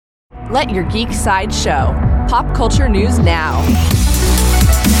Let your geek side show. Pop culture news now.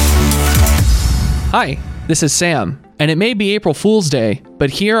 Hi, this is Sam, and it may be April Fool's Day, but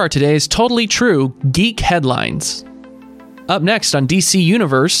here are today's totally true geek headlines. Up next on DC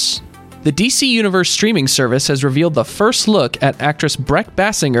Universe, the DC Universe streaming service has revealed the first look at actress Brec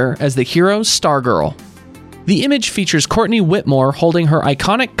Bassinger as the hero Stargirl. The image features Courtney Whitmore holding her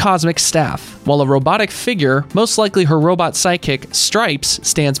iconic cosmic staff, while a robotic figure, most likely her robot sidekick Stripes,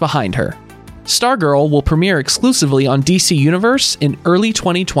 stands behind her. Stargirl will premiere exclusively on DC Universe in early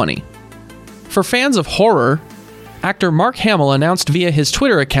 2020. For fans of horror, actor Mark Hamill announced via his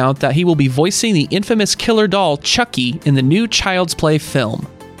Twitter account that he will be voicing the infamous killer doll Chucky in the new Child's Play film.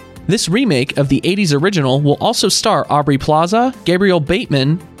 This remake of the 80s original will also star Aubrey Plaza, Gabriel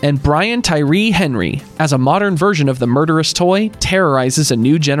Bateman, and Brian Tyree Henry as a modern version of the murderous toy terrorizes a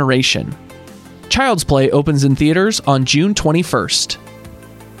new generation. Child's Play opens in theaters on June 21st.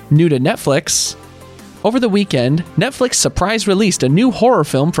 New to Netflix, over the weekend, Netflix surprise released a new horror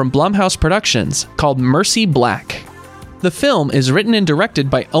film from Blumhouse Productions called Mercy Black. The film is written and directed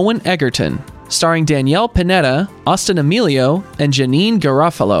by Owen Egerton, starring Danielle Pineda, Austin Emilio, and Janine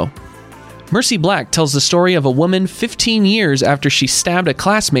Garofalo. Mercy Black tells the story of a woman 15 years after she stabbed a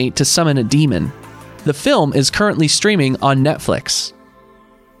classmate to summon a demon. The film is currently streaming on Netflix.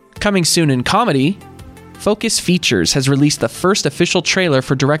 Coming soon in comedy, Focus Features has released the first official trailer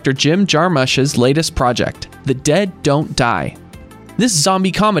for director Jim Jarmusch's latest project, The Dead Don't Die. This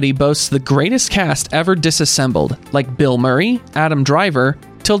zombie comedy boasts the greatest cast ever disassembled, like Bill Murray, Adam Driver,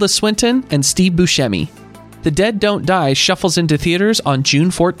 Tilda Swinton, and Steve Buscemi. The Dead Don't Die shuffles into theaters on June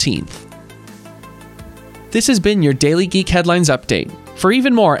 14th. This has been your Daily Geek Headlines Update. For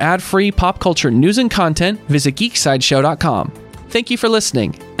even more ad-free pop culture news and content, visit geeksideshow.com. Thank you for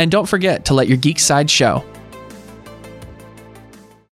listening, and don't forget to let your geek side show.